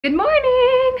Good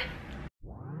morning!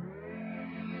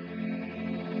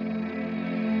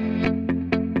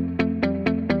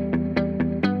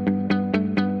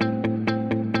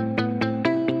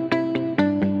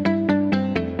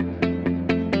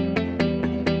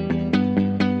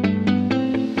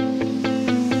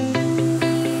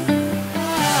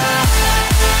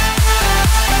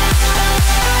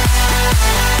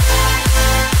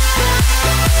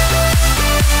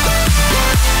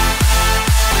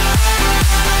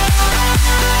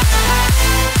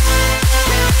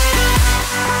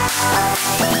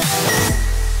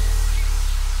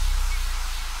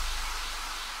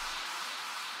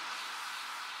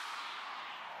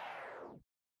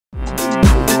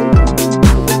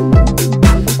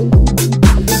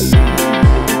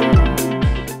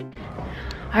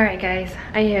 Alright guys,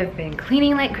 I have been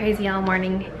cleaning like crazy all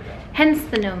morning, hence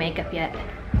the no makeup yet.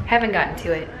 Haven't gotten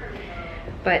to it,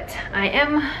 but I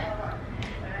am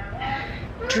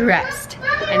dressed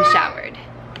and showered,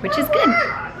 which is good.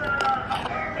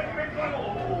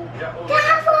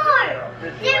 Dinosaurs!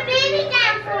 They're baby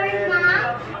dinosaurs,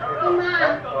 Mom. Hey,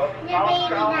 Mom. They're baby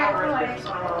dinosaurs.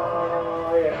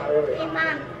 Hey,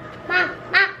 Mom. Mom.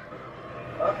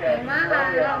 Okay. Mommy.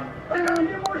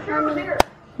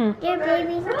 They're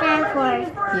baby dinosaurs.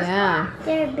 Yeah.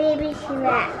 They're baby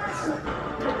T-Rex.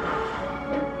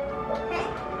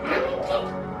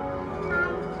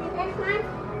 This one,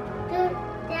 do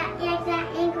that exact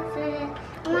angle for this.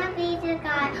 I want to be the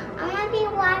guy. I want to be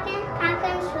walking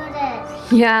backwards for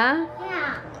this. Yeah?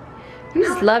 Yeah. You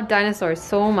just love dinosaurs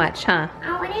so much, huh? I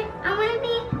want to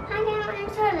be walking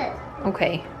for this.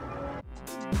 Okay.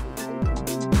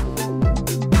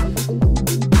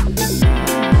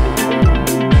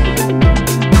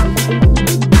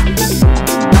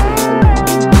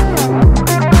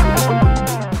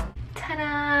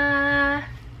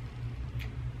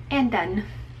 And done.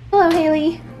 Hello,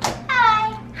 Haley.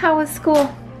 Hi. How was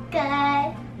school?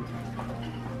 Good.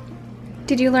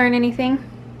 Did you learn anything?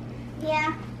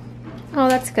 Yeah. Oh,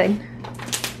 that's good.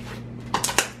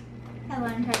 I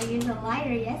learned how to use a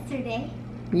lighter yesterday.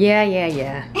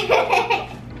 Yeah.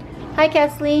 Hi,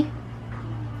 Kesley.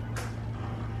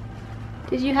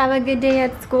 Did you have a good day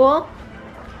at school?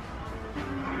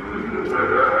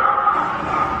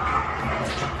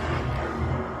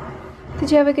 Did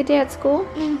you have a good day at school?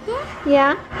 Mm-hmm.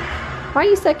 Yeah? Why are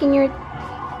you sucking your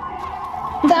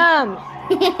thumb?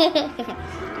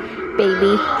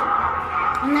 Baby.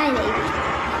 I'm not a baby.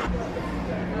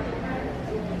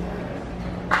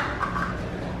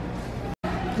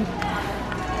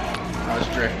 I was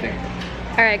drifting.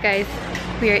 Alright guys,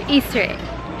 we are Easter egg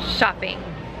shopping.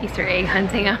 Easter egg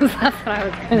hunting, that's what I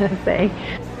was gonna say.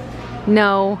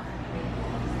 No.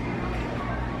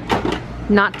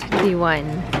 Not the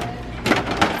one.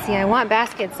 See, I want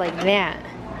baskets like that,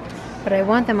 but I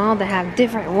want them all to have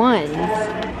different ones.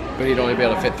 But you'd only be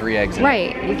able to fit 3 eggs in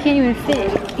Right, you can't even fit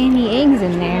any eggs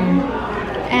in there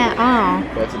at all.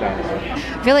 it. That's a dinosaur.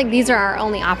 I feel like these are our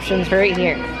only options right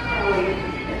here.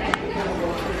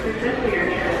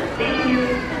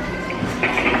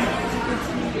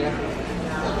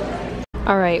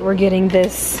 All right, we're getting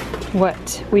this,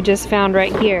 what we just found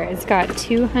right here. It's got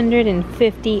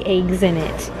 250 eggs in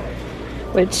it,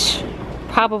 which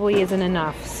probably isn't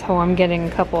enough, so I'm getting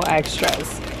a couple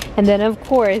extras. And then of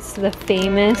course, the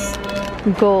famous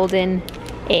golden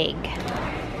egg.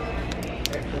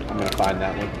 I'm gonna find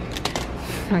that one.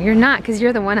 No, you're not, because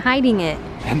you're the one hiding it.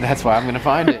 And that's why I'm gonna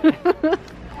find it.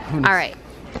 All right,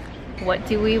 what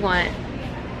do we want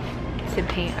to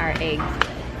paint our eggs?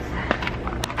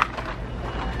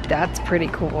 That's pretty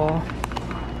cool.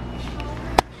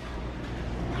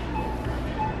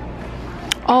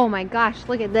 Oh my gosh,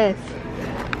 look at this.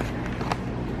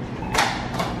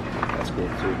 That's cool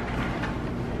too.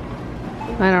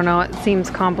 I don't know, it seems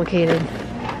complicated.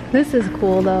 This is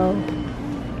cool though.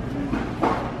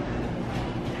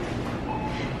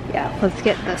 Yeah, let's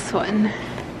get this one.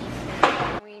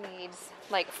 We need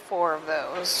like 4 of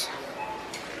those.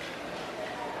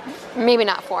 Maybe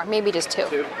not 4, maybe just 2.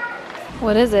 2.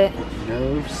 What is it?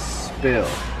 No spill.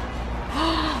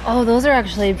 Oh, those are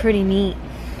actually pretty neat.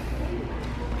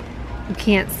 You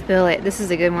can't spill it. This is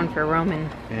a good one for Roman.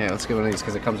 Yeah, let's get one of these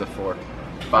because it comes with 4.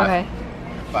 5. Okay.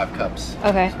 5 cups.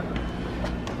 Okay.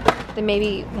 Then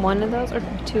maybe 1 of those or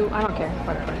 2. I don't care.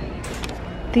 Whatever.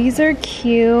 These are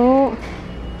cute.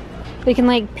 They can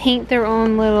like paint their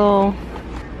own little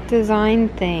design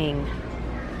thing.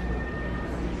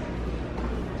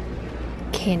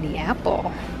 Candy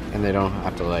apple. And they don't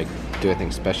have to like do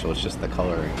anything special, it's just the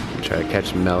coloring. Try to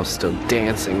catch Mel still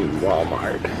dancing in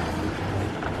Walmart.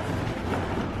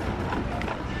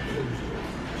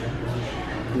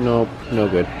 Nope. No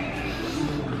good.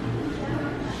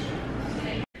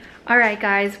 All right,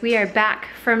 guys, we are back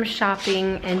from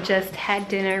shopping and just had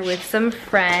dinner with some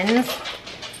friends.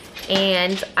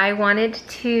 And I wanted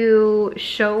to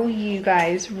show you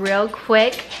guys real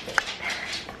quick.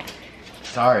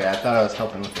 Sorry, I thought I was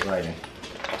helping with the writing.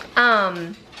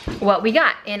 What we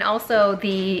got, and also the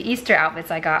Easter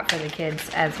outfits I got for the kids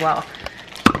as well.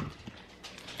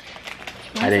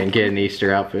 I didn't get an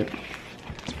Easter outfit.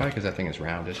 It's probably because that thing is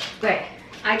rounded. Okay,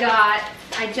 I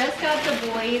just got the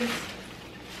boys'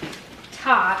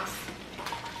 tops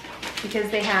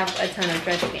because they have a ton of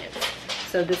dress pants.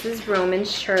 So this is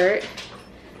Roman's shirt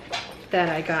that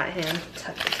I got him.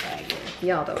 Tuck the tag in.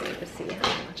 Y'all don't need to see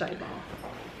how much I bought.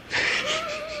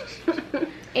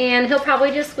 And he'll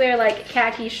probably just wear like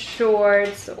khaki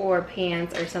shorts or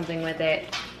pants or something with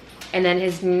it. And then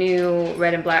his new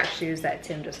red and black shoes that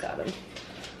Tim just got him.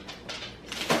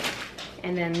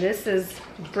 And then this is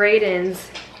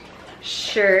Braden's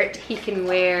shirt. He can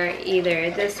wear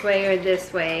either this way or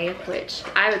this way, which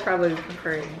I would probably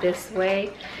prefer this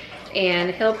way.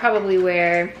 And he'll probably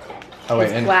wear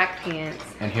his black pants.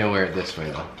 And he'll wear it this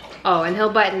way though. Oh, and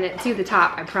he'll button it to the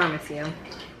top, I promise you.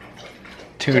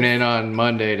 Tune in on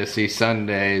Monday to see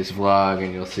Sunday's vlog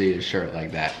and you'll see his shirt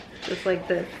like that. Just like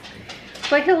this.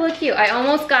 But he'll look cute. I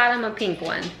almost got him a pink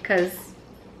one because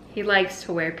he likes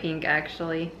to wear pink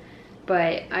actually.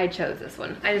 But I chose this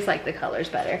one. I just like the colors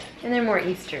better. And they're more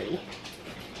Eastery.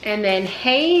 And then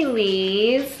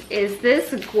Haley's is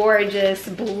this gorgeous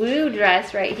blue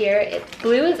dress right here.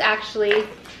 Blue is actually,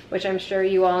 which I'm sure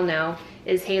you all know,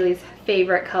 is Haley's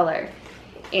favorite color.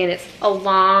 And it's a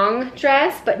long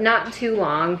dress, but not too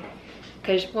long.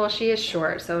 Because, well, she is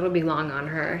short, so it'll be long on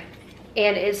her.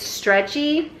 And it's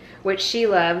stretchy, which she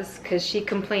loves, because she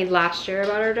complained last year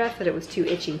about her dress that it was too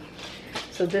itchy.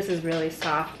 So this is really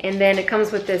soft. And then it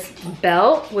comes with this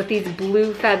belt with these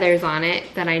blue feathers on it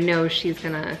that I know she's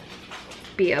gonna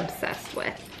be obsessed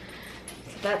with.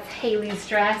 So that's Haley's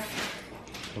dress.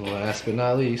 Last but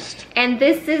not least. And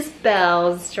this is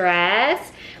Belle's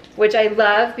dress, which I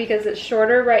love because it's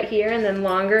shorter right here and then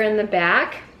longer in the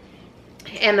back.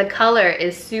 And the color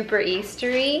is super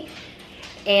Eastery.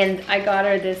 And I got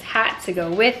her this hat to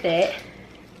go with it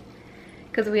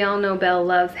because we all know Belle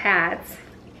loves hats.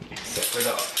 Except for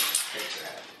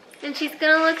the And she's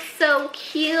gonna look so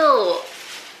cute. Don't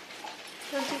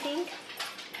you think?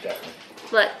 Definitely.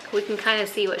 Look, we can kind of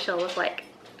see what she'll look like.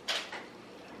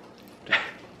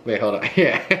 Wait, hold on.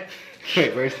 Yeah.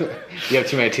 Wait, where's the... You have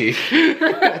too many teeth.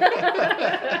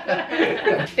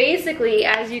 Basically,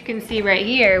 as you can see right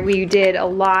here, we did a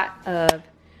lot of...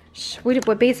 We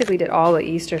basically did all the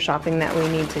Easter shopping that we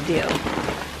need to do.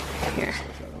 Here.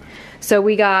 So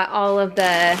we got all of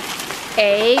the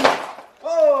eggs.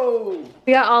 Oh!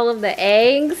 We got all of the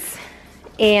eggs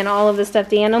and all of the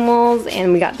stuffed animals,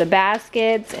 and we got the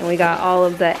baskets, and we got all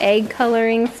of the egg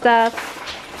coloring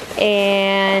stuff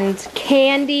and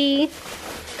candy.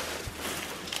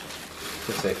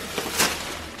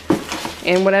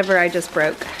 And whatever I just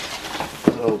broke.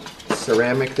 Little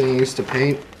ceramic thing you used to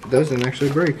paint. Those didn't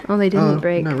actually break. Oh, they didn't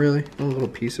break. Not really. A little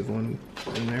piece of one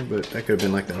in there, but that could have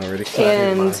been like that already.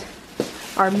 And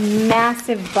our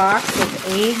massive box of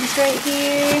eggs right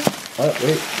here. Oh,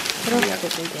 wait. What else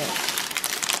did we get?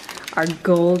 Our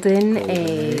golden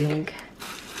egg.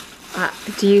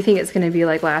 Do you think it's going to be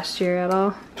like last year at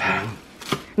all?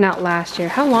 Not last year.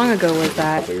 How long ago was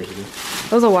that? Years ago.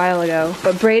 It was a while ago.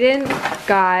 But Braden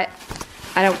got,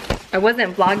 I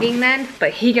wasn't vlogging then,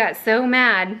 but he got so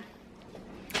mad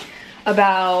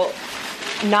about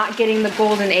not getting the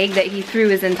golden egg that he threw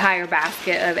his entire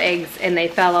basket of eggs and they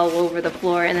fell all over the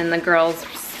floor, and then the girls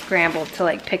scrambled to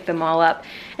like pick them all up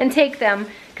and take them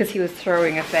because he was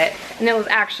throwing a fit. And it was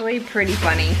actually pretty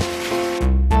funny.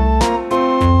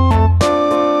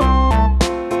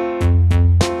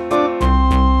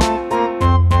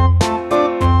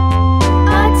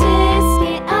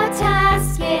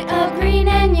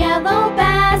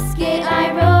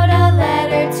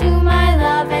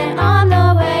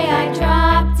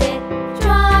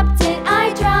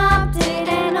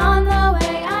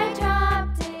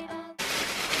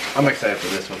 I'm excited for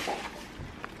this one.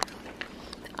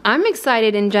 I'm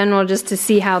excited in general just to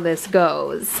see how this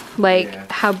goes. Like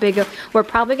how big of, we're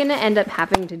probably gonna end up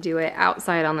having to do it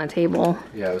outside on the table.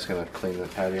 Yeah, I was gonna clean the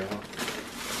patio.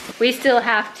 We still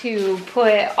have to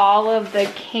put all of the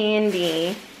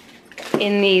candy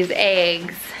in these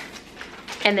eggs,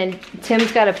 and then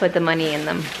Tim's gotta put the money in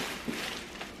them.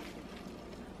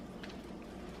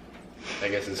 I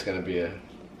guess it's gonna be a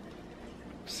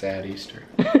sad Easter.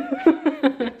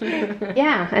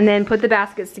 Yeah, and then put the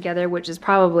baskets together, which is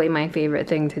probably my favorite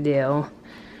thing to do.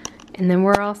 And then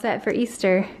we're all set for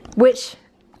Easter, which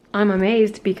I'm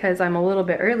amazed because I'm a little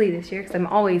bit early this year because I'm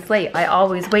always late. I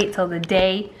always wait till the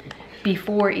day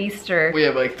before Easter. We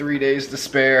have like 3 days to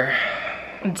spare.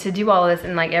 To do all this,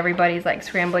 and like everybody's like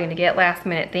scrambling to get last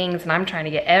minute things, and I'm trying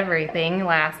to get everything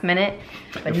last minute,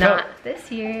 but not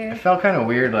this year. It felt kind of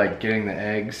weird like getting the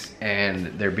eggs and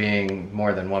there being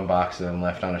more than one box of them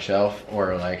left on a shelf,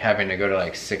 or like having to go to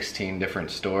like 16 different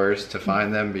stores to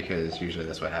find them, because usually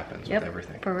that's what happens with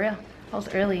everything. For real. I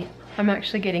was early. I'm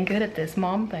actually getting good at this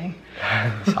mom thing.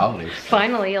 It's holidays.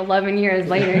 Finally, 11 years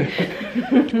later.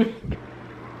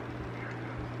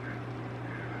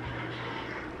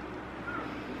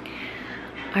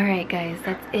 Alright guys,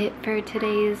 that's it for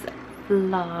today's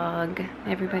vlog.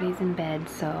 Everybody's in bed,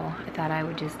 so I thought I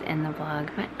would just end the vlog.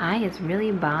 My eye is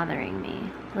really bothering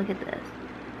me. Look at this.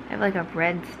 I have like a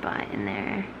red spot in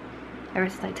there ever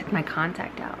since I took my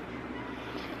contact out.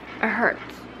 It hurts.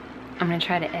 I'm gonna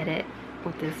try to edit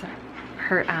with this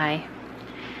hurt eye.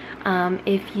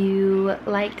 If you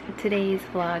liked today's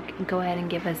vlog, go ahead and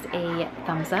give us a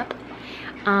thumbs up.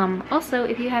 Also,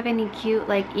 if you have any cute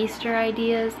like Easter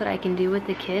ideas that I can do with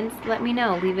the kids, let me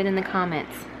know. Leave it in the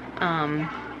comments.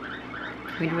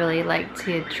 We'd really like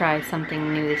to try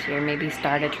something new this year. Maybe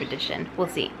start a tradition. We'll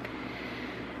see.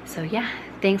 So yeah,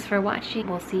 thanks for watching.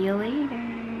 We'll see you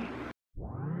later.